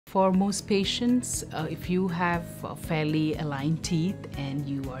For most patients, if you have fairly aligned teeth and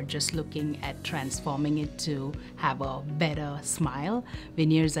you are just looking at transforming it to have a better smile,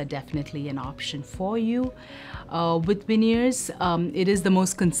 veneers are definitely an option for you. With veneers, it is the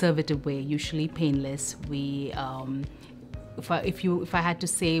most conservative way, usually painless. If I had to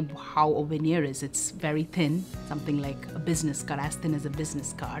say how a veneer is, it's very thin, something like a business card, as thin as a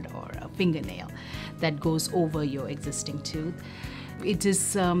business card or a fingernail that goes over your existing tooth. It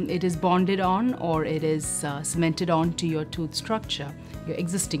is bonded on, or it is cemented onto your tooth structure, your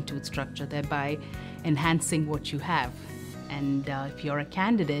existing tooth structure, thereby enhancing what you have. And if you're a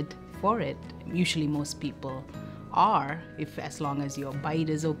candidate for it, usually most people are, as long as your bite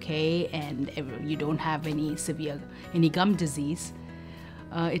is okay and you don't have any gum disease,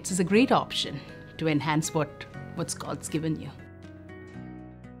 it is a great option to enhance what God's given you.